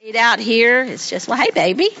Laid out here. It's just, well, hey,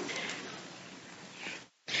 baby.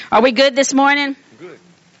 Are we good this morning? Good.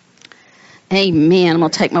 Amen. I'm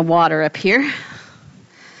going to take my water up here.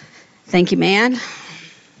 Thank you, man.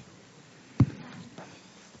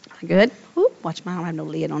 Good? Ooh, watch my, I don't have no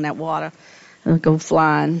lid on that water. It'll go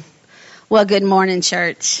flying. Well, good morning,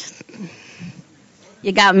 church.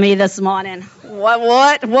 You got me this morning.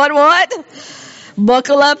 What?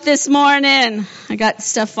 Buckle up this morning. I got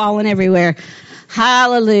stuff falling everywhere.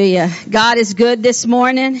 Hallelujah. God is good this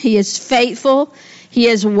morning. He is faithful. He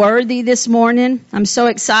is worthy this morning. I'm so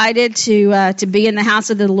excited to be in the house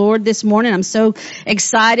of the Lord this morning. I'm so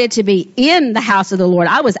excited to be in the house of the Lord.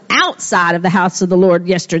 I was outside of the house of the Lord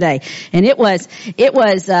yesterday, and it was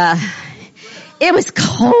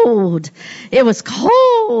cold. It was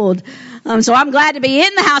cold. So I'm glad to be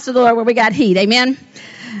in the house of the Lord where we got heat. Amen.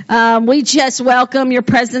 We just welcome your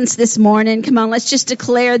presence this morning. Come on, let's just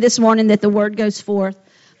declare this morning that the word goes forth.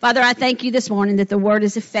 Father, I thank you this morning that the word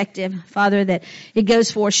is effective. Father, that it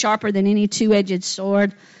goes forth sharper than any two-edged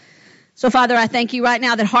sword. So, Father, I thank you right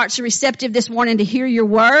now that hearts are receptive this morning to hear your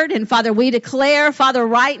word. And, Father, we declare, Father,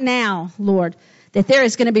 right now, Lord, that there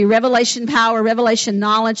is going to be revelation power, revelation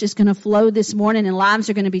knowledge is going to flow this morning, and lives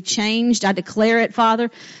are going to be changed. I declare it,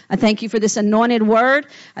 Father. I thank you for this anointed word.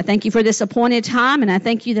 I thank you for this appointed time, and I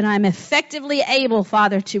thank you that I'm effectively able,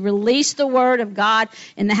 Father, to release the word of God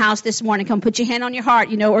in the house this morning. Come put your hand on your heart.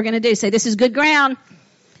 You know what we're going to do. Say, this is good ground.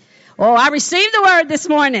 Oh, I received the word this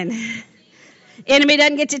morning. Enemy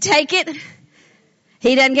doesn't get to take it.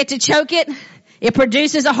 He doesn't get to choke it. It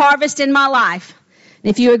produces a harvest in my life.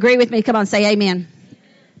 If you agree with me, come on, say amen.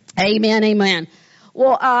 Amen, amen.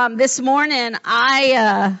 Well, this morning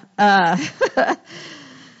I've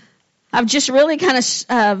just really kind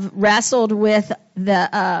of wrestled with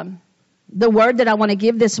the word that I want to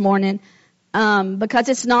give this morning, because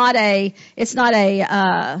it's not a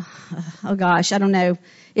oh gosh, I don't know.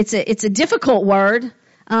 It's a difficult word,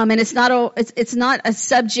 and it's not a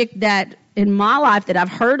subject that in my life that I've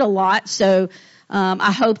heard a lot, so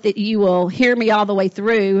I hope that you will hear me all the way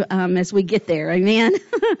through as we get there. Amen.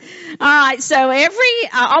 All right. So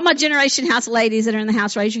all my Generation House ladies that are in the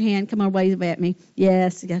house, raise your hand. Come on, wave at me.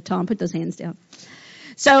 Yes. Yeah, Tom, put those hands down.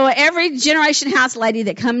 So every Generation House lady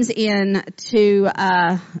that comes in to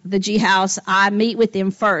the G House, I meet with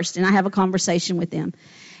them first, and I have a conversation with them.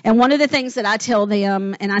 And one of the things that I tell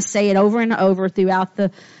them, and I say it over and over throughout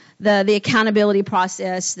the accountability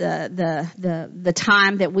process, the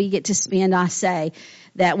time that we get to spend, I say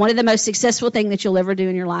that one of the most successful things that you'll ever do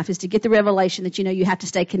in your life is to get the revelation that you have to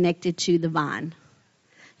stay connected to the vine.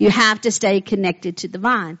 You have to stay connected to the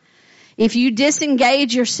vine. If you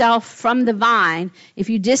disengage yourself from the vine, if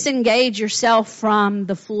you disengage yourself from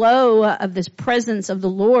the flow of this presence of the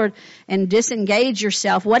Lord and disengage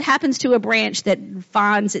yourself, what happens to a branch that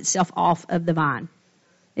finds itself off of the vine?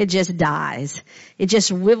 It just dies. It just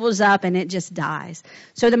wivels up and it just dies.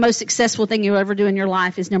 So the most successful thing you'll ever do in your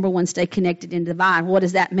life is, number one, stay connected into the vine. What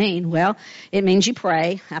does that mean? Well, it means you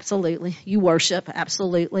pray. Absolutely. You worship.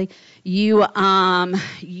 Absolutely. You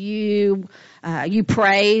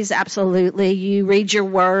praise. Absolutely. You read your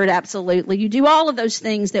word. Absolutely. You do all of those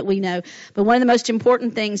things that we know. But one of the most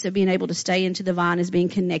important things of being able to stay into the vine is being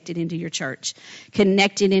connected into your church,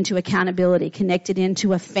 connected into accountability, connected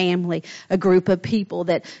into a family, a group of people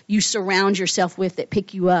that you surround yourself with that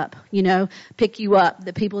pick you up,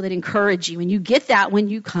 the people that encourage you. And you get that when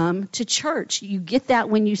you come to church. You get that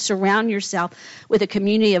when you surround yourself with a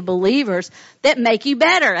community of believers that make you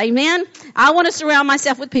better. Amen. I want to surround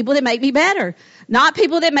myself with people that make me better. Not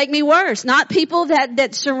people that make me worse. Not people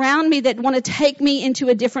that surround me that want to take me into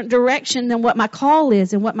a different direction than what my call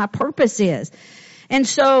is and what my purpose is. And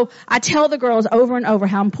so I tell the girls over and over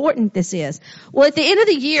how important this is. Well, at the end of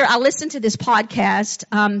the year, I listened to this podcast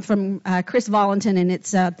from Chris Volantin, and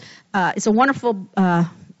it's a wonderful. I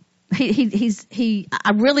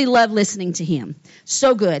really love listening to him.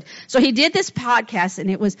 So good. So he did this podcast, and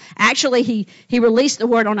it was actually, he released the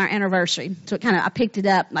word on our anniversary. So I picked it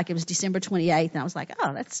up like it was December 28th, and I was like,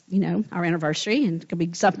 oh, that's, our anniversary, and it could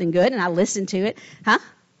be something good. And I listened to it.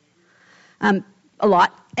 A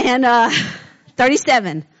lot. And,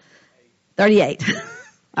 37, 38.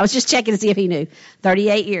 I was just checking to see if he knew.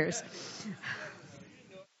 38 years.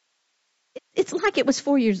 It's like it was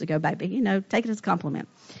 4 years ago, baby. Take it as a compliment.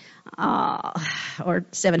 Or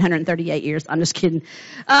 738 years. I'm just kidding.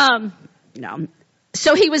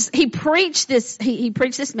 So he preached this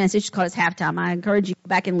message called his halftime. I encourage you to go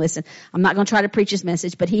back and listen. I'm not going to try to preach his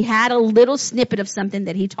message, but he had a little snippet of something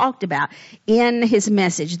that he talked about in his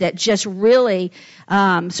message that just really,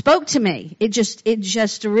 spoke to me. It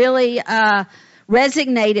just really,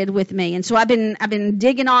 resonated with me. And so I've been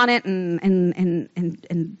digging on it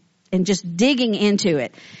and just digging into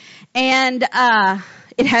it. And,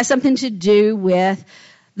 it has something to do with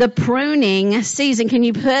the pruning season. Can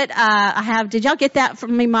you put, did y'all get that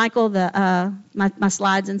from me, Michael? My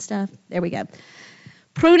slides and stuff? There we go.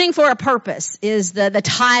 Pruning for a Purpose is the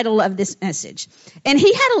title of this message. And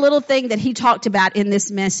he had a little thing that he talked about in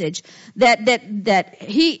this message that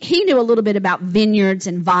he knew a little bit about vineyards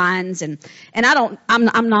and vines and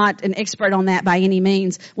I'm not an expert on that by any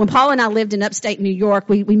means. When Paul and I lived in upstate New York,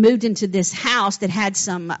 we moved into this house that had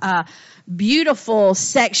some beautiful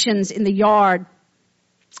sections in the yard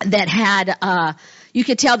that had you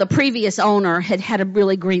could tell the previous owner had a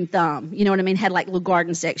really green thumb. You know what I mean? Had like little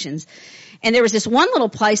garden sections. And there was this one little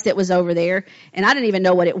place that was over there, and I didn't even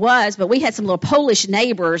know what it was, but we had some little Polish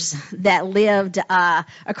neighbors that lived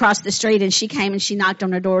across the street, and she came and she knocked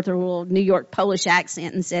on her door with her little New York Polish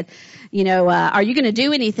accent and said, are you going to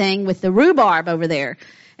do anything with the rhubarb over there?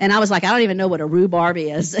 And I was like, I don't even know what a rhubarb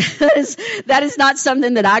is. That is not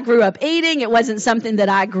something that I grew up eating. It wasn't something that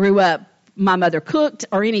I grew up, my mother cooked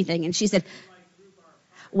or anything. And she said,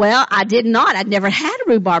 well, I did not. I'd never had a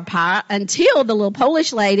rhubarb pie until the little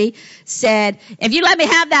Polish lady said, if you let me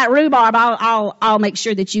have that rhubarb, I'll make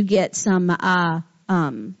sure that you get some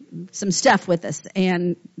stuff with us,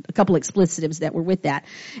 and a couple explicitives that were with that.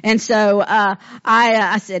 And so,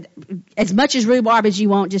 I said, as much as rhubarb as you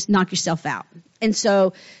want, just knock yourself out. And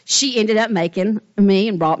so she ended up making me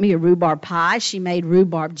and brought me a rhubarb pie. She made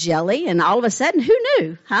rhubarb jelly, and all of a sudden, who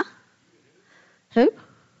knew? Huh? Who?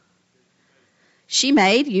 She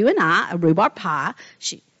made you and I a rhubarb pie.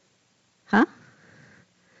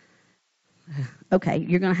 Okay,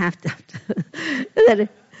 you're going to have to.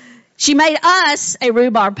 She made us a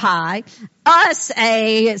rhubarb pie, us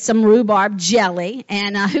some rhubarb jelly,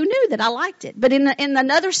 and who knew that I liked it? But in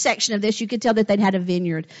another section of this, you could tell that they'd had a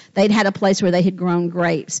vineyard. They'd had a place where they had grown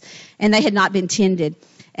grapes, and they had not been tended.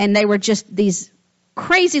 And they were just these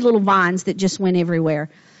crazy little vines that just went everywhere.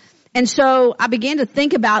 And so I began to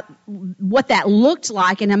think about what that looked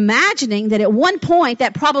like and imagining that at one point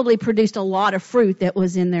that probably produced a lot of fruit that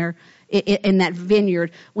was in there in that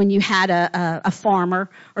vineyard when you had a farmer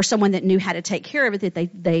or someone that knew how to take care of it, that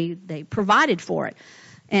they provided for it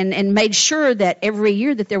and made sure that every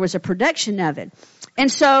year that there was a production of it. And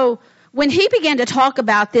so when he began to talk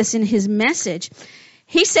about this in his message,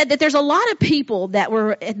 he said that there's a lot of people that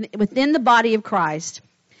were within the body of Christ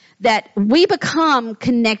that we become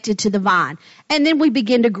connected to the vine, and then we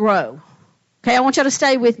begin to grow. Okay, I want y'all to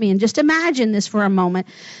stay with me and just imagine this for a moment,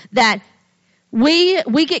 that we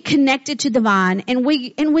get connected to the vine and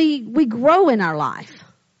we grow in our life.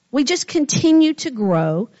 We just continue to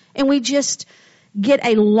grow, and we just get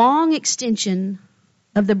a long extension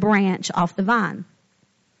of the branch off the vine.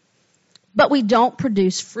 But we don't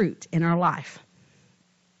produce fruit in our life.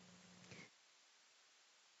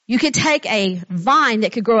 You could take a vine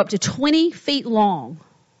that could grow up to 20 feet long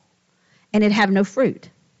and it'd have no fruit.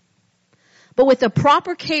 But with the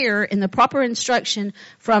proper care and the proper instruction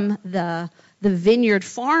from the vineyard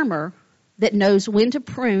farmer that knows when to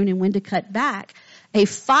prune and when to cut back, a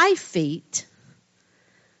 5 feet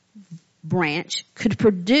branch could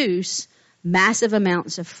produce massive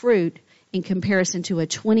amounts of fruit in comparison to a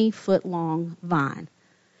 20-foot long vine.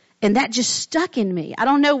 And that just stuck in me. I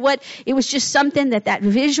don't know what, it was just something that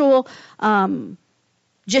visual,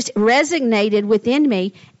 just resonated within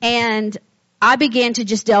me, and I began to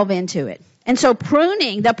just delve into it. And so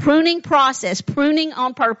the pruning process, pruning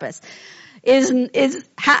on purpose, it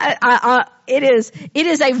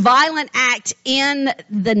is a violent act in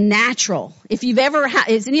the natural. If you've ever,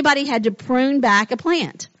 has anybody had to prune back a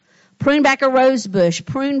plant? Prune back a rose bush,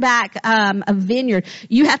 prune back a vineyard.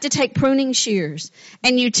 You have to take pruning shears,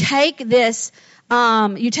 and you take this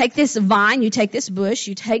vine, you take this bush,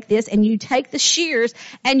 you take this, and you take the shears,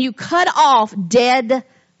 and you cut off dead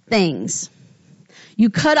things. You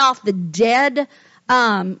cut off the dead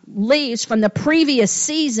leaves from the previous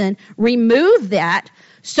season, remove that,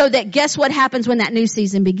 so that guess what happens when that new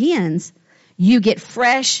season begins? You get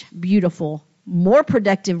fresh, beautiful, more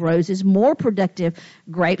productive roses, more productive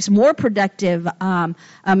grapes, more productive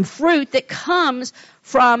fruit that comes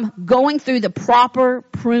from going through the proper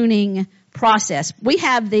pruning process. We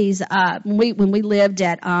have these when we lived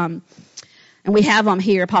at and we have them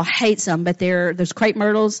here. Paul hates them, but there's crepe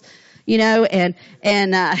myrtles, and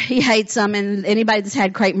he hates them. And anybody that's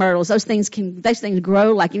had crepe myrtles, those things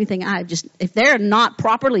grow like anything. If they're not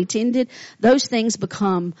properly tended, those things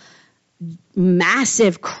become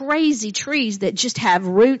massive, crazy trees that just have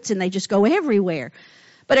roots and they just go everywhere.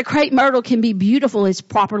 But a crepe myrtle can be beautiful if it's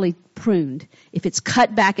properly pruned, if it's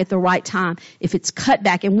cut back at the right time, if it's cut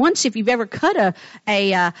back. And once, if you've ever cut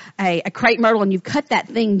a crepe myrtle and you've cut that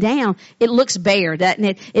thing down, it looks bare, doesn't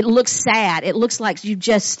it? It looks sad. It looks like you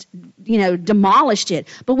just, demolished it.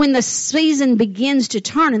 But when the season begins to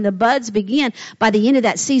turn and the buds begin, by the end of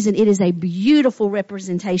that season, it is a beautiful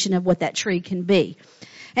representation of what that tree can be.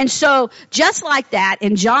 And so, just like that,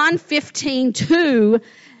 in John 15:2,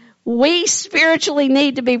 we spiritually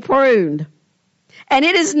need to be pruned. And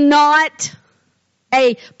it is not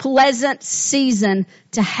a pleasant season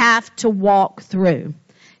to have to walk through.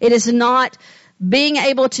 It is not being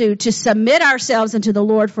able to submit ourselves unto the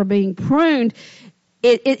Lord for being pruned.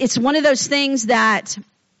 It's one of those things that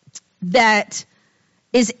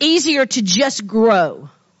is easier to just grow.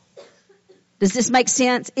 Does this make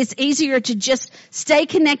sense? It's easier to just stay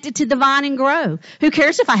connected to the vine and grow. Who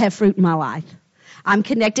cares if I have fruit in my life? I'm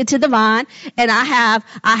connected to the vine, and I have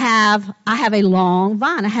a long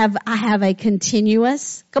vine. I have a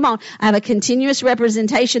continuous, I have a continuous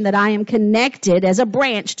representation that I am connected as a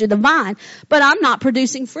branch to the vine, but I'm not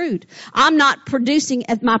producing fruit. I'm not producing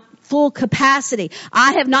at my full capacity.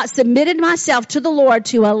 I have not submitted myself to the Lord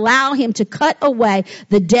to allow Him to cut away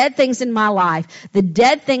the dead things in my life, the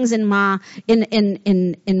dead things in my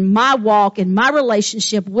walk, in my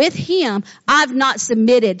relationship with Him. I've not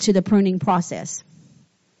submitted to the pruning process.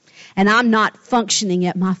 And I'm not functioning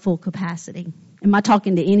at my full capacity. Am I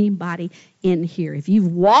talking to anybody in here? If you've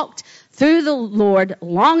walked through the Lord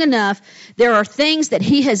long enough, there are things that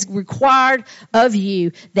He has required of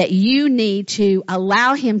you that you need to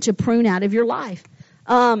allow Him to prune out of your life.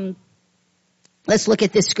 Let's look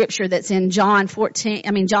at this scripture that's in John 15.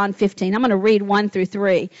 I'm going to read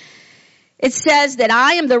 1-3. It says that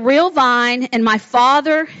I am the real vine and my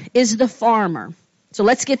Father is the farmer. So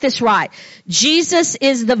let's get this right. Jesus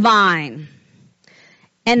is the vine,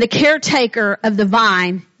 and the caretaker of the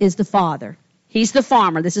vine is the Father. He's the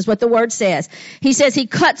farmer. This is what the word says. He says He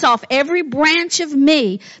cuts off every branch of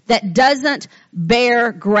me that doesn't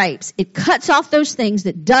bear grapes. It cuts off those things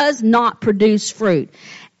that does not produce fruit.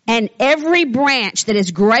 And every branch that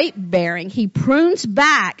is grape bearing, He prunes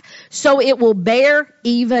back so it will bear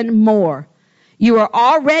even more. You are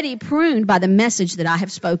already pruned by the message that I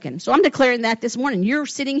have spoken. So I'm declaring that this morning. You're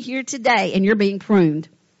sitting here today and you're being pruned.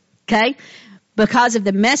 Okay? Because of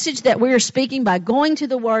the message that we are speaking by going to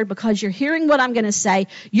the Word, because you're hearing what I'm going to say,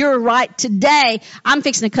 you're right. Today, I'm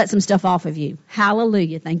fixing to cut some stuff off of you.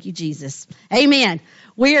 Hallelujah. Thank you, Jesus. Amen.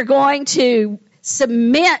 We are going to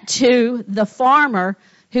submit to the farmer,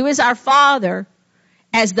 who is our Father,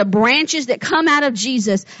 as the branches that come out of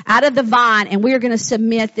Jesus, out of the vine, and we are going to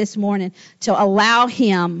submit this morning to allow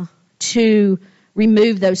Him to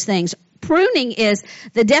remove those things. Pruning is,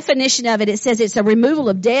 the definition of it, it says it's a removal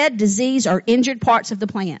of dead, diseased, or injured parts of the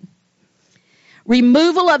plant.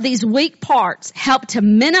 Removal of these weak parts help to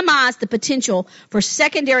minimize the potential for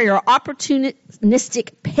secondary or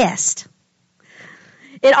opportunistic pest.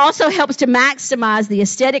 It also helps to maximize the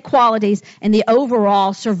aesthetic qualities and the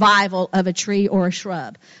overall survival of a tree or a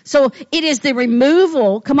shrub. So it is the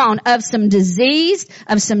removal, of some disease,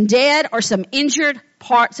 of some dead or some injured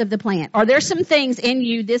parts of the plant. Are there some things in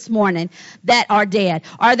you this morning that are dead?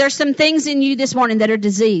 Are there some things in you this morning that are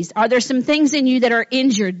diseased? Are there some things in you that are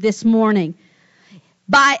injured this morning?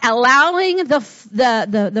 By allowing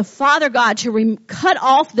the Father God to cut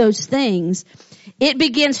off those things, it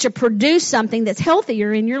begins to produce something that's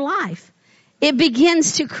healthier in your life. It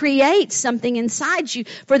begins to create something inside you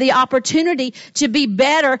for the opportunity to be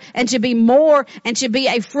better and to be more and to be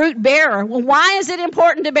a fruit bearer. Well, why is it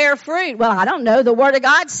important to bear fruit? Well, I don't know. The Word of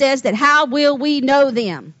God says that how will we know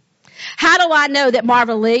them? How do I know that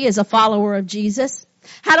Marva Lee is a follower of Jesus?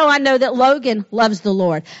 How do I know that Logan loves the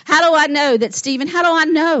Lord? How do I know that Stephen, how do I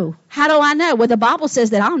know? Well, the Bible says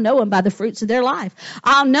that I'll know them by the fruits of their life.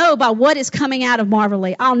 I'll know by what is coming out of Marva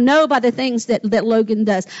Lee. I'll know by the things that Logan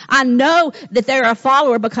does. I know that they're a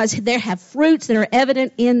follower because they have fruits that are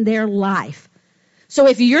evident in their life. So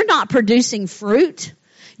if you're not producing fruit,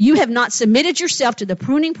 you have not submitted yourself to the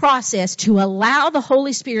pruning process to allow the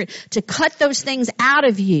Holy Spirit to cut those things out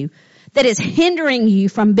of you that is hindering you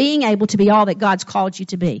from being able to be all that God's called you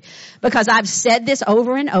to be. Because I've said this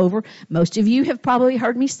over and over. Most of you have probably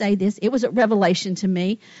heard me say this. It was a revelation to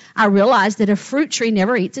me. I realized that a fruit tree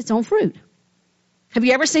never eats its own fruit. Have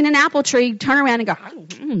you ever seen an apple tree turn around and go,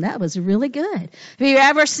 that was really good? Have you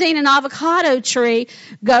ever seen an avocado tree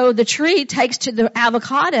go, the tree takes to the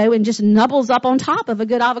avocado and just nubbles up on top of a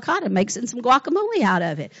good avocado, makes some guacamole out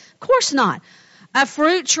of it? Of course not. A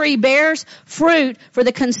fruit tree bears fruit for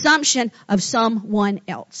the consumption of someone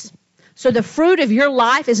else. So the fruit of your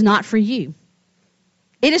life is not for you.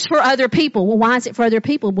 It is for other people. Well, why is it for other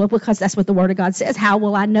people? Well, because that's what the Word of God says. How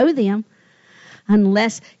will I know them?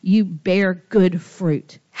 Unless you bear good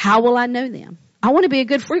fruit. How will I know them? I want to be a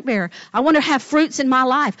good fruit bearer. I want to have fruits in my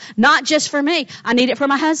life. Not just for me. I need it for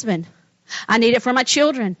my husband. I need it for my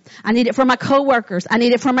children. I need it for my coworkers. I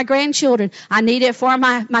need it for my grandchildren. I need it for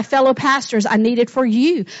my fellow pastors. I need it for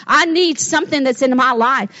you. I need something that's in my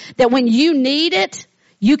life that when you need it,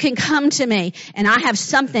 you can come to me, and I have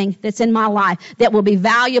something that's in my life that will be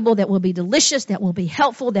valuable, that will be delicious, that will be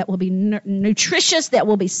helpful, that will be nutritious, that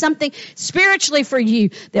will be something spiritually for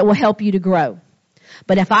you that will help you to grow.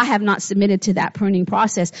 But if I have not submitted to that pruning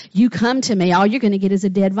process, you come to me, all you're going to get is a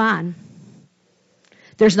dead vine.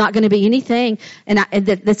 There's not going to be anything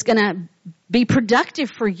that's going to be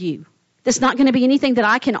productive for you. There's not going to be anything that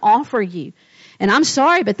I can offer you. And I'm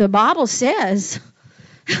sorry, but the Bible says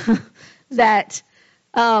that,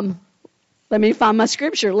 let me find my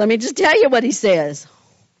scripture. Let me just tell you what he says.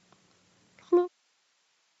 1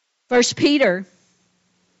 Peter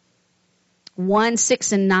 1,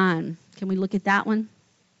 6 and 9. Can we look at that one?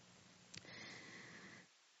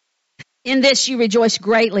 In this you rejoice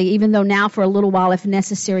greatly, even though now for a little while, if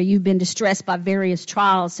necessary, you've been distressed by various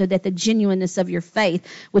trials, so that the genuineness of your faith,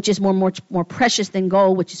 which is more precious than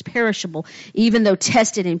gold, which is perishable, even though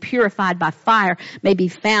tested and purified by fire, may be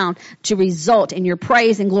found to result in your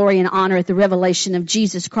praise and glory and honor at the revelation of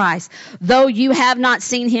Jesus Christ. Though you have not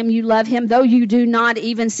seen him, you love him. Though you do not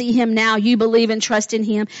even see him now, you believe and trust in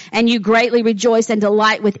him, and you greatly rejoice and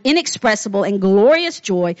delight with inexpressible and glorious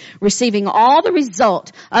joy, receiving all the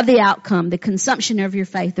result of the outcome, the consumption of your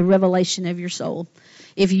faith, the revelation of your soul.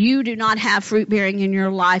 If you do not have fruit bearing in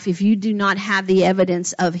your life, if you do not have the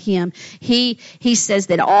evidence of him, he says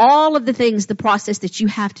that all of the things, the process that you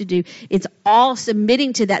have to do, it's all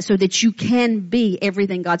submitting to that so that you can be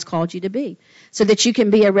everything God's called you to be. So that you can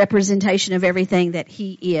be a representation of everything that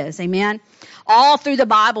he is. Amen. All through the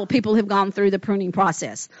Bible, people have gone through the pruning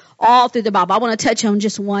process. All through the Bible. I want to touch on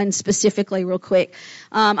just one specifically real quick.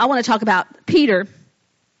 I want to talk about Peter.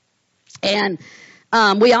 And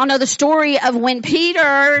we all know the story of when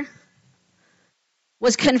Peter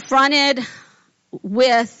was confronted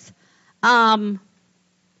with a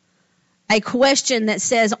question that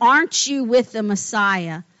says, aren't you with the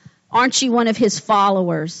Messiah? Aren't you one of his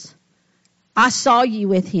followers? I saw you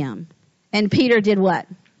with him. And Peter did what?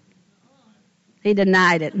 He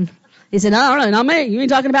denied it. He said, no, not me. You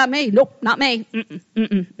ain't talking about me. Nope, not me.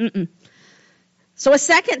 So a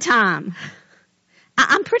second time,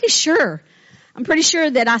 I'm pretty sure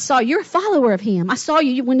that I saw, you're a follower of him. I saw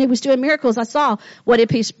you when he was doing miracles. I saw, what did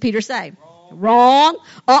Peter say? Wrong.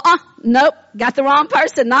 Nope. Got the wrong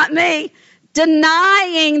person. Not me.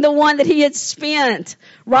 Denying the one that he had spent,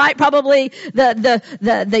 right? Probably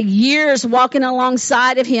the years walking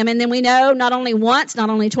alongside of him. And then we know not only once, not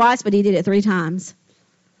only twice, but he did it 3 times.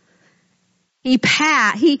 He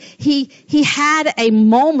had a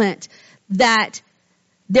moment that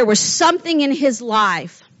there was something in his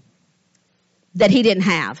life that he didn't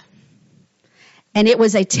have. And it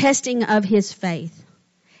was a testing of his faith.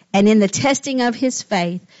 And in the testing of his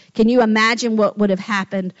faith, can you imagine what would have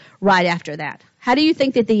happened right after that? How do you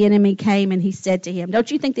think that the enemy came and he said to him,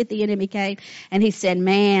 don't you think that the enemy came and he said,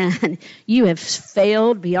 man, you have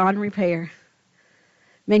failed beyond repair.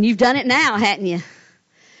 Man, you've done it now, hadn't you?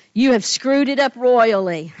 You have screwed it up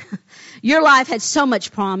royally. Your life had so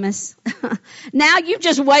much promise. Now you've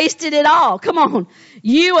just wasted it all. Come on.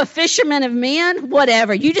 You, a fisherman of men,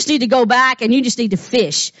 whatever. You just need to go back and you just need to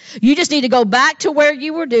fish. You just need to go back to where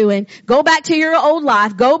you were doing. Go back to your old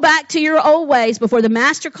life. Go back to your old ways before the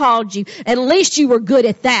master called you. At least you were good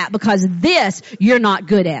at that, because this you're not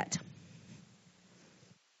good at.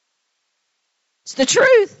 It's the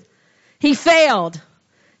truth. He failed.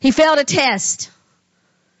 He failed a test.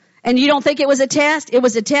 And you don't think it was a test? It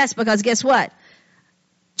was a test because guess what?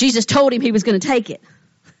 Jesus told him he was going to take it.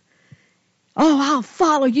 Oh, I'll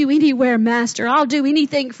follow you anywhere, Master. I'll do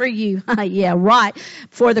anything for you. Yeah, right.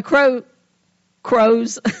 For the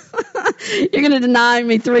crows, you're going to deny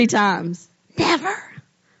me 3 times. Never.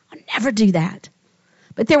 I'll never do that.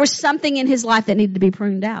 But there was something in his life that needed to be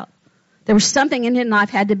pruned out. There was something in his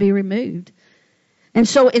life had to be removed. And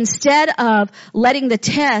so instead of letting the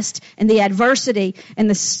test and the adversity and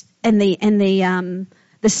the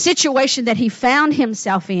situation that he found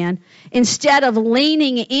himself in, instead of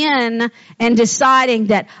leaning in and deciding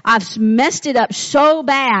that I've messed it up so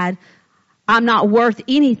bad, I'm not worth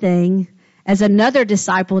anything, as another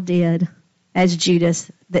disciple did, as Judas,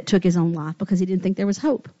 that took his own life because he didn't think there was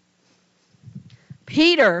hope.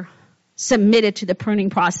 Peter submitted to the pruning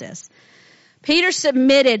process. Peter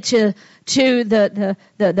submitted to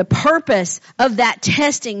the purpose of that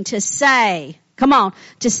testing to say,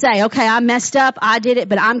 okay, I messed up, I did it,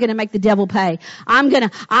 but I'm gonna make the devil pay. There's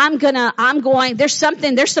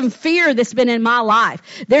some fear that's been in my life.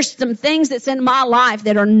 There's some things that's in my life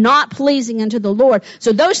that are not pleasing unto the Lord.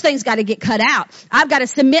 So those things gotta get cut out. I've gotta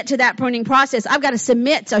submit to that pruning process. I've gotta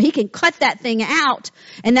submit so he can cut that thing out.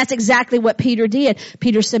 And that's exactly what Peter did.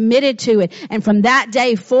 Peter submitted to it. And from that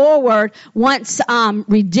day forward, once,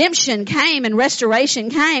 redemption came and restoration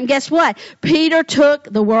came, guess what? Peter took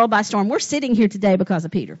the world by storm. We're sitting here today because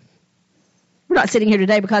of Peter. We're not sitting here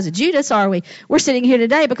today because of Judas, are we? We're sitting here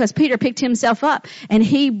today because Peter picked himself up and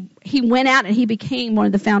he went out and he became one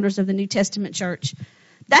of the founders of the New Testament church.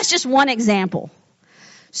 That's just one example.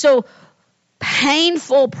 So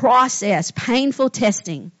painful process, painful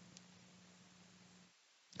testing.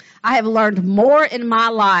 I have learned more in my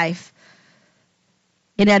life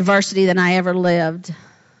in adversity than I ever learned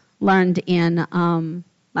in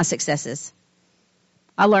my successes.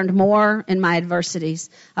 I learned more in my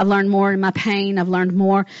adversities. I've learned more in my pain. I've learned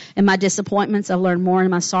more in my disappointments. I've learned more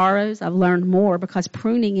in my sorrows. I've learned more because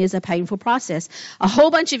pruning is a painful process. A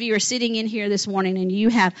whole bunch of you are sitting in here this morning and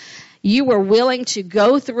you were willing to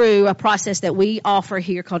go through a process that we offer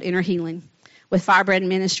here called Inner Healing. With Firebrand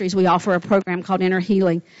Ministries, we offer a program called Inner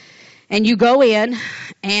Healing. And you go in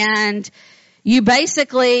and you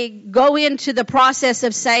basically go into the process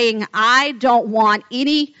of saying, I don't want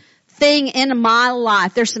anything in my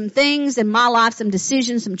life. There's some things in my life, some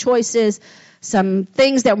decisions, some choices, some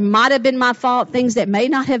things that might have been my fault, things that may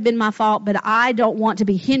not have been my fault, but I don't want to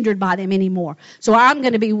be hindered by them anymore. So I'm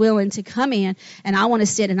going to be willing to come in and I want to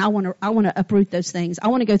sit and I want to uproot those things. I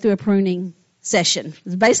want to go through a pruning session.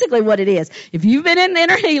 It's basically what it is. If you've been in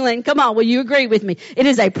Inner Healing, come on, will you agree with me? It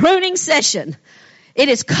is a pruning session. It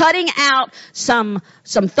is cutting out some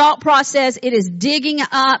thought process. It is digging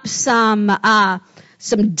up some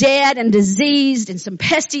dead and diseased and some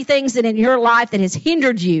pesky things that in your life that has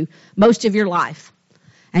hindered you most of your life.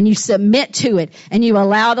 And you submit to it and you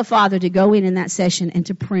allow the Father to go in that session and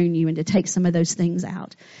to prune you and to take some of those things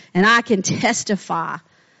out. And I can testify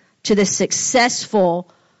to the successful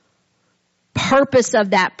purpose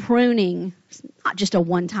of that pruning. It's not just a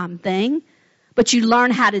one-time thing, but you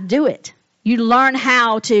learn how to do it. You learn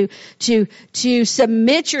how to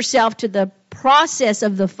submit yourself to the process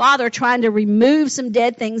of the Father trying to remove some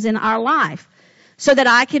dead things in our life so that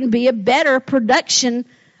I can be a better production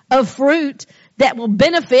of fruit that will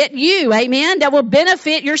benefit you. Amen. That will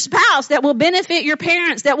benefit your spouse, that will benefit your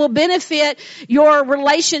parents, that will benefit your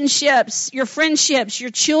relationships, your friendships, your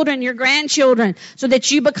children, your grandchildren, so that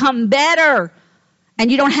you become better and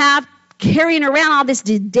you don't have carrying around all this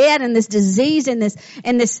dead and this disease and this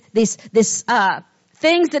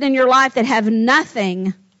things that in your life that have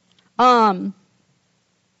nothing of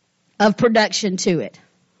production to it.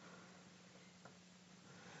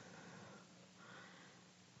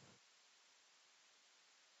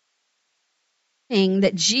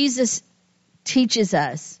 That Jesus teaches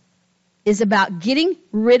us is about getting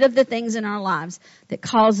rid of the things in our lives that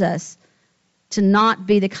cause us to not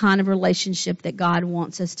be the kind of relationship that God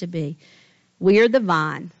wants us to be. We are the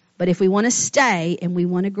vine, but if we want to stay and we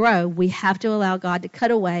want to grow, we have to allow God to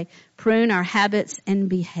cut away, prune our habits and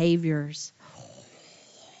behaviors.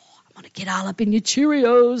 I'm going to get all up in your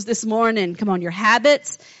Cheerios this morning. Come on, your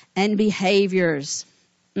habits and behaviors.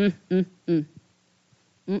 Go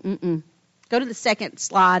to the second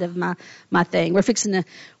slide of my thing. We're fixing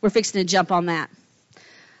to jump on that.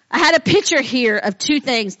 I had a picture here of two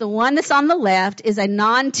things. The one that's on the left is a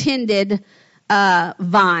non-tended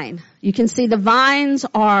vine. You can see the vines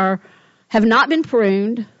have not been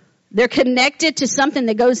pruned. They're connected to something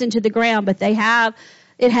that goes into the ground, but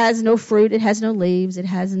it has no fruit, it has no leaves, it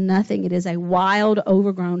has nothing. It is a wild,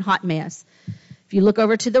 overgrown, hot mess. If you look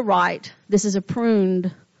over to the right, this is a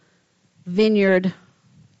pruned vineyard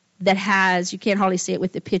that you can't hardly see it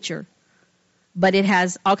with the picture, but it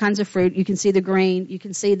has all kinds of fruit. You can see the green. You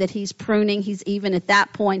can see that he's pruning. He's even at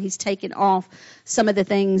that point, he's taken off some of the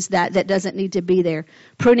things that doesn't need to be there.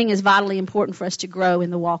 Pruning is vitally important for us to grow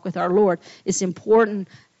in the walk with our Lord. It's an important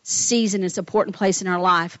season. It's an important place in our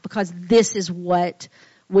life because this is what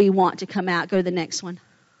we want to come out. Go to the next one.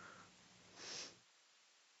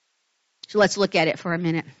 So let's look at it for a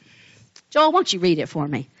minute. Joel, why don't you read it for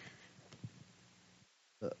me?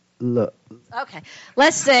 Look. Okay.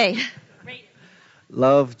 Let's see.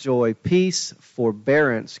 Love, joy, peace,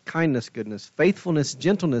 forbearance, kindness, goodness, faithfulness,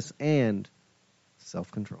 gentleness, and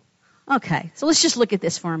self-control. Okay. So let's just look at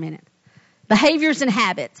this for a minute. Behaviors and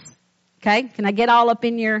habits. Okay. Can I get all up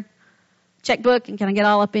in your checkbook? And can I get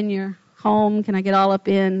all up in your home? Can I get all up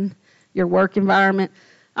in your work environment.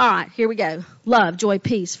 All right, here we go. Love, joy,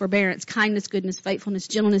 peace, forbearance, kindness, goodness, faithfulness,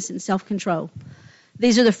 gentleness, and self-control.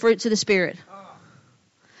 These are the fruits of the Spirit.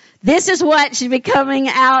 This is what should be coming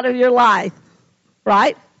out of your life,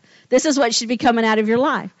 right? This is what should be coming out of your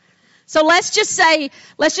life. So let's just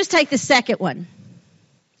take the second one.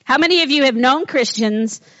 How many of you have known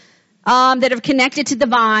Christians that have connected to the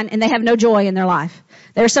vine and they have no joy in their life?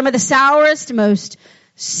 They're some of the sourest, most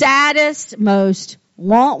saddest, most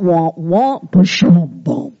people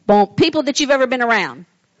that you've ever been around,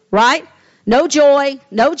 right? No joy,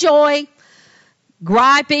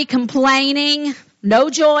 gripey, complaining, no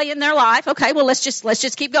joy in their life. Okay, well let's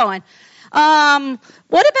just keep going. What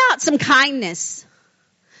about some kindness?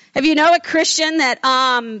 Have you know a Christian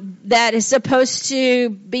that is supposed to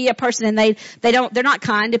be a person and they're not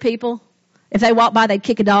kind to people? If they walk by, they'd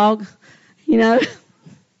kick a dog, you know?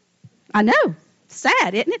 I know.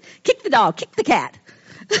 Sad, isn't it? Kick the dog, kick the cat.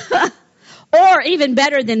 Or even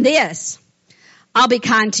better than this, I'll be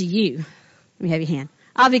kind to you. Let me have your hand.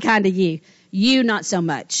 I'll be kind to you. You not so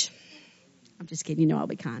much. I'm just kidding. You know I'll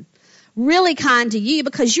be kind. Really kind to you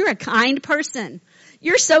because you're a kind person.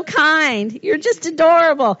 You're so kind. You're just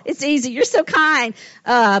adorable. It's easy. You're so kind.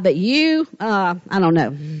 But you, I don't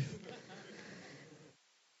know.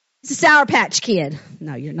 It's a Sour Patch Kid.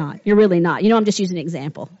 No, you're not. You're really not. You know, I'm just using an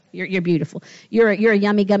example. You're beautiful. You're a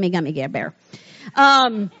yummy, gummy bear.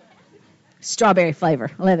 Strawberry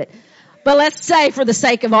flavor. I love it. But let's say for the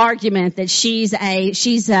sake of argument that she's a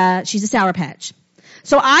Sour Patch.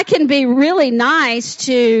 So I can be really nice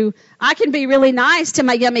to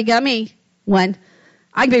my yummy gummy one.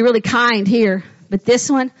 I can be really kind here, but this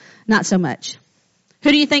one, not so much.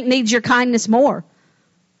 Who do you think needs your kindness more?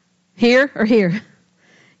 Here or here?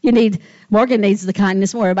 Morgan needs the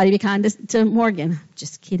kindness more. Everybody be kind to Morgan.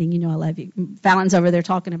 Just kidding. You know I love you. Fallon's over there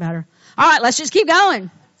talking about her. All right, let's just keep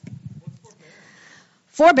going.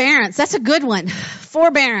 Forbearance. That's a good one.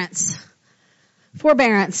 Forbearance.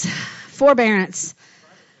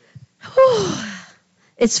 Whew.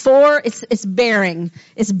 It's bearing.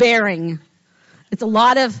 It's bearing. It's a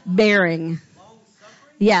lot of bearing.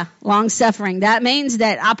 Yeah, long suffering. That means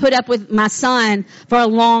that I put up with my son for a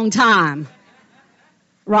long time.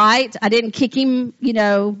 Right? I didn't kick him, you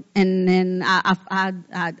know, and then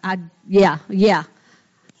yeah.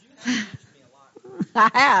 I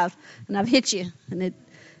have, and I've hit you, and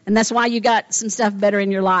that's why you got some stuff better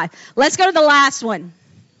in your life. Let's go to the last one.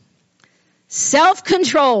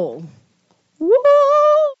 Self-control. Woo!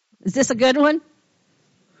 Is this a good one?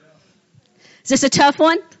 Is this a tough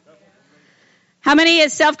one? How many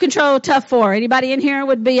is self-control tough for? Anybody in here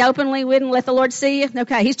would be openly wouldn't let the Lord see you?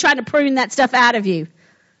 Okay, He's trying to prune that stuff out of you.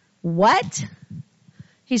 What?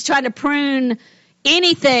 He's trying to prune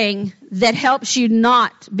anything that helps you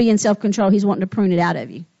not be in self-control. He's wanting to prune it out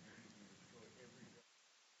of you.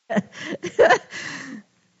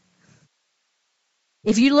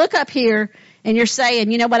 If you look up here and you're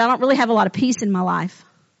saying, you know what, I don't really have a lot of peace in my life.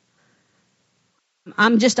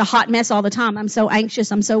 I'm just a hot mess all the time. I'm so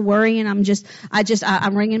anxious. I'm so worrying. I'm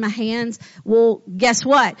wringing my hands. Well, guess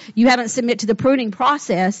what? You haven't submitted to the pruning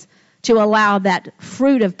process to allow that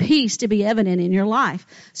fruit of peace to be evident in your life.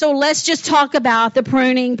 So let's just talk about the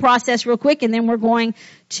pruning process real quick, and then we're going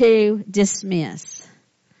to dismiss.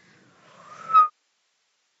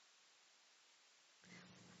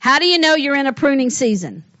 How do you know you're in a pruning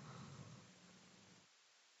season?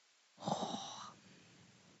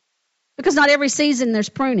 Because not every season there's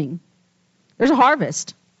pruning. There's a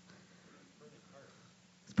harvest.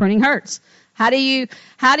 Pruning hurts. How do you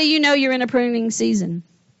know you're in a pruning season?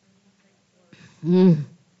 Anyone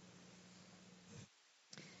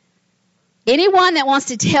that wants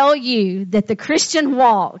to tell you that the Christian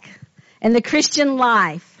walk and the Christian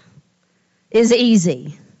life is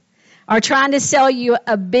easy are trying to sell you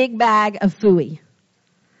a big bag of phooey,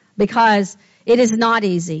 because it is not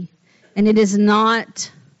easy and it is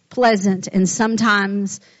not pleasant, and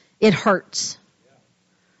sometimes it hurts.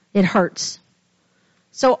 It hurts.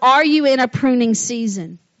 So are you in a pruning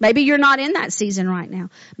season? Maybe you're not in that season right now.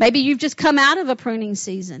 Maybe you've just come out of a pruning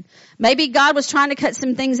season. Maybe God was trying to cut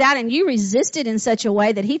some things out and you resisted in such a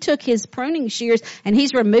way that He took His pruning shears and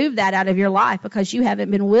He's removed that out of your life because you haven't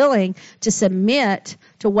been willing to submit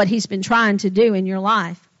to what He's been trying to do in your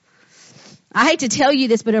life. I hate to tell you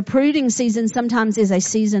this, but a pruning season sometimes is a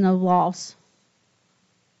season of loss.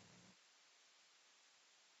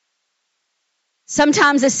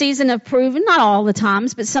 Sometimes a season of pruning, not all the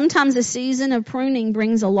times, but sometimes a season of pruning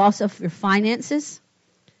brings a loss of your finances,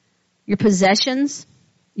 your possessions,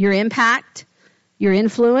 your impact, your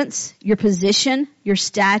influence, your position, your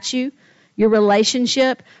statue, your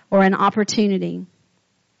relationship, or an opportunity.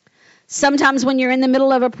 Sometimes when you're in the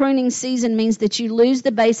middle of a pruning season means that you lose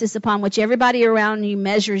the basis upon which everybody around you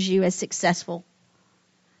measures you as successful.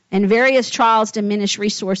 And various trials diminish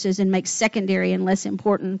resources and make secondary and less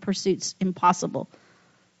important pursuits impossible.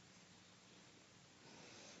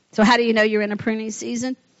 So how do you know you're in a pruning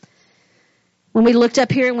season? When we looked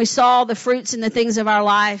up here and we saw the fruits and the things of our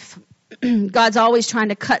life, God's always trying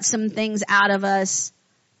to cut some things out of us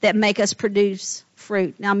that make us produce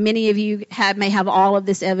fruit. Now, many of you may have all of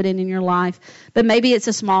this evident in your life, but maybe it's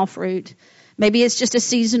a small fruit. Maybe it's just a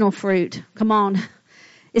seasonal fruit. Come on.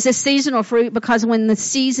 It's a seasonal fruit because when the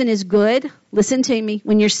season is good, listen to me,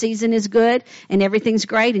 when your season is good and everything's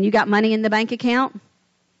great and you got money in the bank account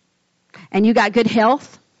and you got good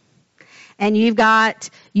health and you've got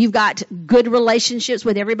good relationships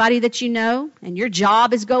with everybody that you know and your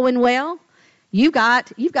job is going well, you've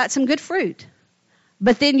got some good fruit.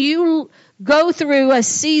 But then you go through a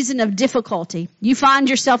season of difficulty. You find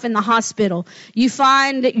yourself in the hospital. You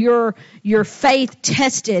find your faith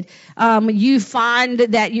tested. You find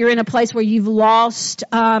that you're in a place where you've lost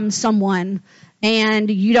someone and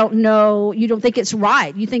you don't know, you don't think it's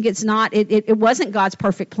right. You think it's not, it wasn't God's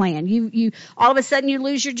perfect plan. You all of a sudden you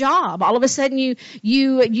lose your job. All of a sudden you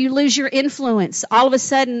lose your influence. All of a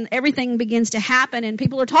sudden everything begins to happen and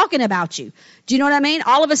people are talking about you. Do you know what I mean?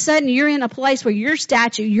 All of a sudden you're in a place where your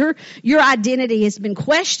stature, your identity has been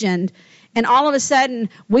questioned. And all of a sudden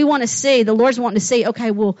we want to see, the Lord's wanting to see, okay,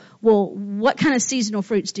 well, what kind of seasonal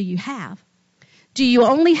fruits do you have? Do you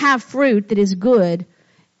only have fruit that is good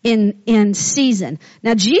in season?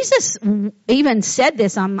 Now Jesus even said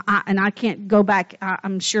this, and I can't go back,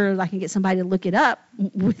 I'm sure I can get somebody to look it up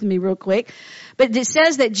with me real quick, but it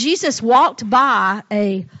says that Jesus walked by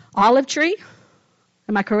a olive tree.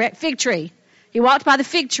 Am I correct? Fig tree. He walked by the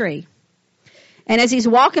fig tree. And as he's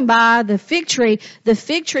walking by the fig tree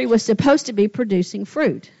was supposed to be producing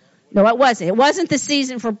fruit. No, it wasn't. It wasn't the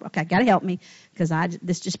season for, okay, gotta help me, because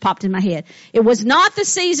this just popped in my head. It was not the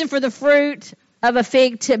season for the fruit of a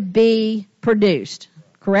fig to be produced.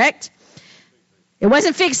 Correct? It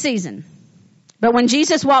wasn't fig season. But when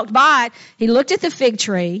Jesus walked by it, he looked at the fig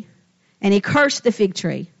tree and he cursed the fig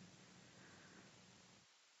tree.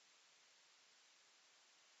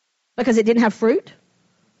 Because it didn't have fruit?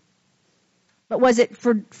 But was it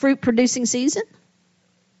for fruit producing season?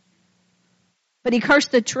 But he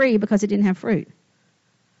cursed the tree because it didn't have fruit.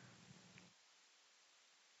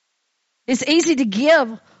 It's easy to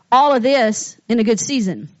give all of this in a good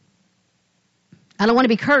season. I don't want to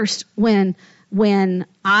be cursed when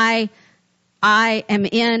I am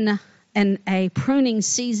in a pruning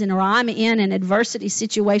season, or I'm in an adversity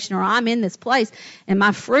situation, or I'm in this place and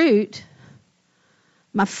my fruit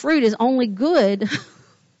is only good. Do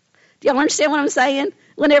y'all understand what I'm saying?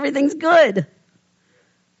 When everything's good.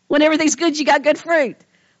 When everything's good, you got good fruit.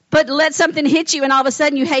 But let something hit you and all of a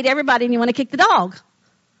sudden you hate everybody and you want to kick the dog.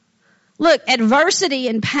 Look, adversity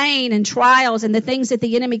and pain and trials and the things that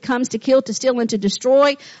the enemy comes to kill, to steal, and to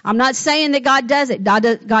destroy. I'm not saying that God does it. God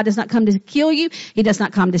does not come to kill you. He does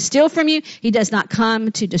not come to steal from you. He does not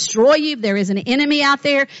come to destroy you. There is an enemy out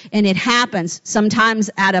there, and it happens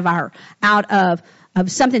sometimes out of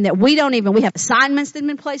something that we have assignments that have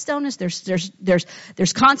been placed on us.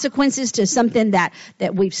 There's consequences to something that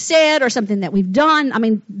we've said or something that we've done. I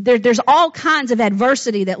mean, there's all kinds of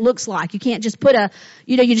adversity that looks like. You can't just put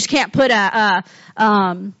put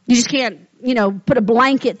a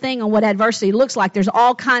blanket thing on what adversity looks like. There's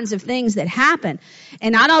all kinds of things that happen.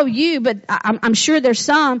 And I know you, but I'm sure there's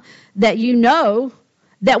some that you know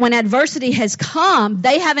that when adversity has come,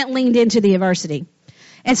 they haven't leaned into the adversity.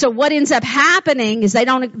 And so what ends up happening is they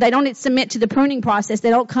don't submit to the pruning process.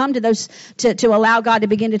 They don't come to those to allow God to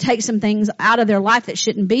begin to take some things out of their life that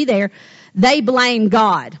shouldn't be there. They blame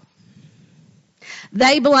God.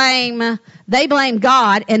 They blame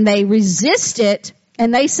God, and they resist it,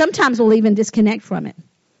 and they sometimes will even disconnect from it.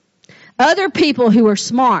 Other people who are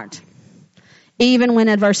smart, even when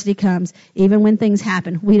adversity comes, even when things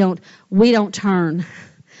happen, we don't turn.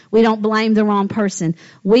 We don't blame the wrong person.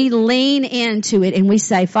 We lean into it and we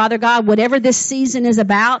say, Father God, whatever this season is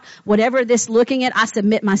about, whatever this looking at, I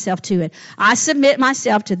submit myself to it. I submit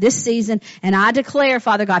myself to this season, and I declare,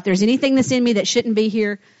 Father God, if there's anything that's in me that shouldn't be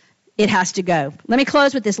here, it has to go. Let me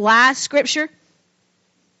close with this last scripture.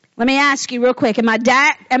 Let me ask you real quick, am I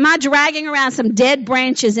dragging around some dead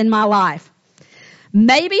branches in my life?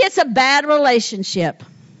 Maybe it's a bad relationship.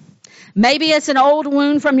 Maybe it's an old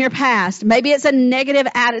wound from your past. Maybe it's a negative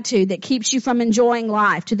attitude that keeps you from enjoying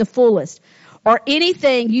life to the fullest. Or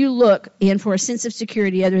anything you look in for a sense of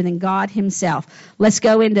security other than God himself. Let's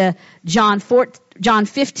go into John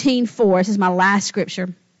 15:4. This is my last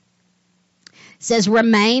scripture. It says,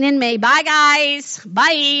 remain in me. Bye, guys.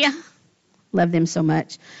 Bye. Love them so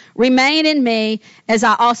much. Remain in me as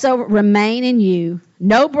I also remain in you.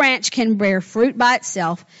 No branch can bear fruit by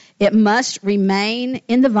itself. It must remain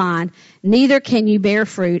in the vine. Neither can you bear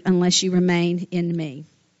fruit unless you remain in me.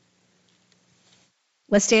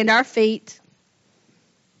 Let's stand to our feet.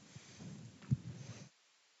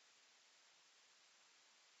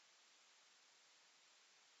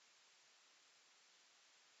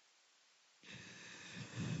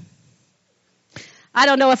 I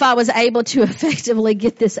don't know if I was able to effectively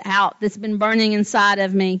get this out that's been burning inside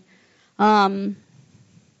of me. But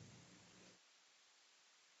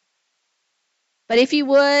if you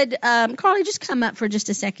would, Carly, just come up for just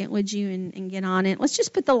a second, would you, and get on it. Let's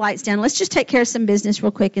just put the lights down. Let's just take care of some business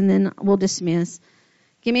real quick, and then we'll dismiss.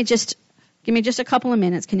 Give me just a couple of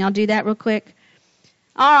minutes. Can y'all do that real quick?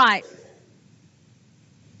 All right.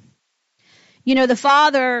 You know, the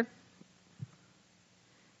Father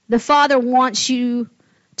wants you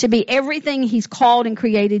to be everything He's called and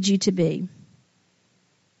created you to be.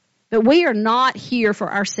 But we are not here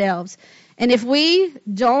for ourselves. And if we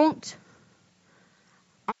don't,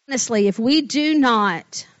 honestly, if we do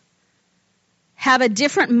not have a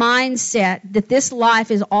different mindset that this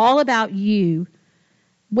life is all about you,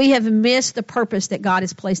 we have missed the purpose that God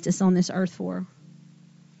has placed us on this earth for.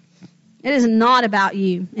 It is not about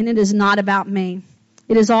you, and it is not about me.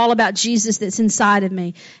 It is all about Jesus that's inside of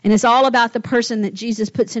me. And it's all about the person that Jesus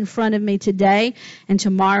puts in front of me today and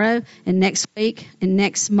tomorrow and next week and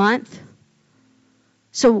next month.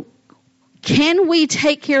 So can we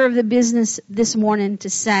take care of the business this morning to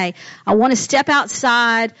say, I want to step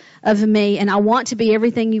outside of me and I want to be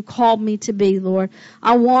everything you called me to be, Lord.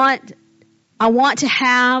 I want to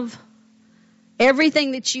have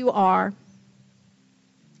everything that you are.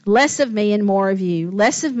 Less of me and more of you.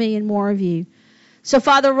 Less of me and more of you. So,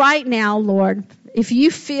 Father, right now, Lord, if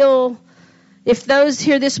those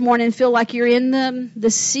here this morning feel like you're in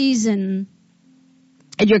the season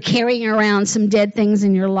and you're carrying around some dead things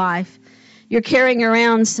in your life, you're carrying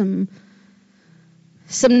around some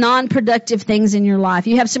non-productive things in your life,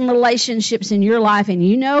 you have some relationships in your life and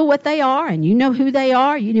you know what they are and you know who they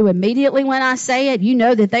are, you know immediately when I say it, you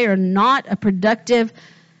know that they are not a productive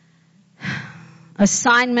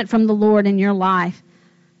assignment from the Lord in your life.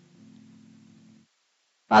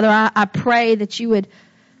 Father, I pray that you would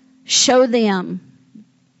show them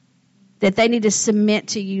that they need to submit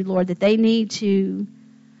to you, Lord, that they need to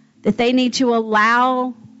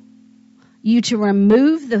allow you to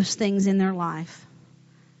remove those things in their life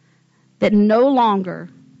that no longer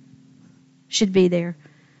should be there.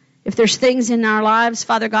 If there's things in our lives,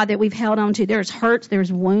 Father God, that we've held on to, there's hurts, there's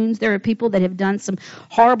wounds, there are people that have done some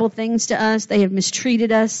horrible things to us, they have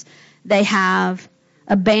mistreated us, they have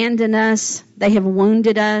abandoned us, they have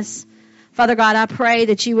wounded us. Father God, I pray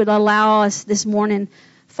that you would allow us this morning,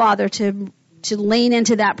 Father, to lean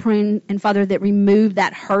into that prune and, Father, that remove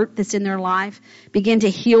that hurt that's in their life. Begin to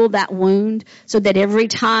heal that wound so that every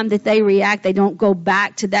time that they react, they don't go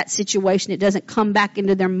back to that situation. It doesn't come back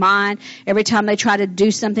into their mind. Every time they try to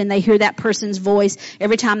do something, they hear that person's voice.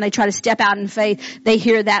 Every time they try to step out in faith, they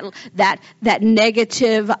hear that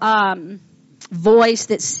negative voice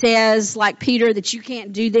that says, like Peter, that you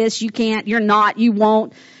can't do this, you can't, you're not, you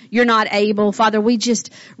won't, you're not able. Father, we just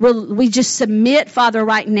submit, Father,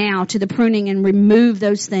 right now to the pruning and remove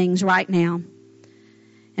those things right now.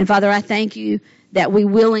 And Father, I thank you that we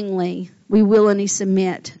willingly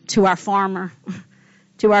submit to our farmer,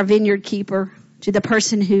 to our vineyard keeper, to the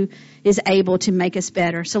person who is able to make us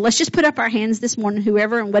better. So let's just put up our hands this morning,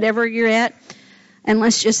 whoever and whatever you're at, and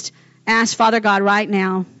let's just ask Father God right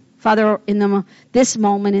now, Father, in this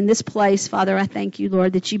moment, in this place, Father, I thank you,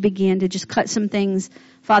 Lord, that you begin to just cut some things,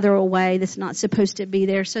 Father, away that's not supposed to be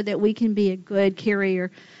there so that we can be a good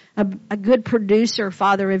carrier, a good producer,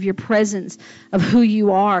 Father, of your presence, of who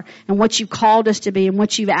you are and what you've called us to be and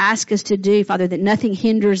what you've asked us to do, Father, that nothing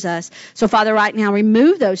hinders us. So, Father, right now,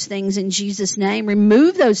 remove those things in Jesus' name.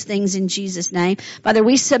 Remove those things in Jesus' name. Father,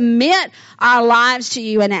 we submit our lives to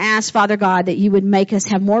you and ask, Father God, that you would make us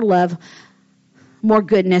have more love, more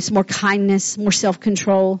goodness, more kindness, more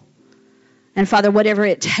self-control. And Father, whatever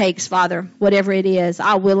it takes, Father, whatever it is,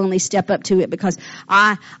 I willingly step up to it because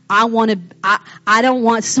I don't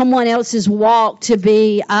want someone else's walk to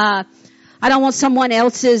be, I don't want someone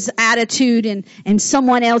else's attitude and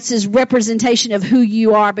someone else's representation of who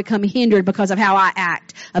you are become hindered because of how I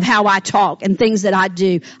act, of how I talk and things that I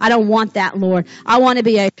do. I don't want that, Lord. I want to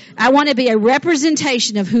be a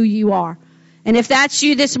representation of who you are. And if that's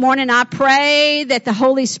you this morning, I pray that the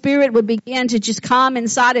Holy Spirit would begin to just come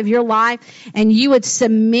inside of your life and you would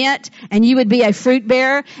submit and you would be a fruit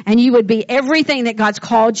bearer and you would be everything that God's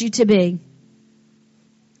called you to be.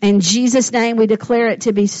 In Jesus' name, we declare it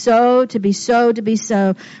to be so, to be so, to be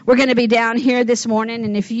so. We're going to be down here this morning,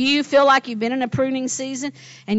 and if you feel like you've been in a pruning season and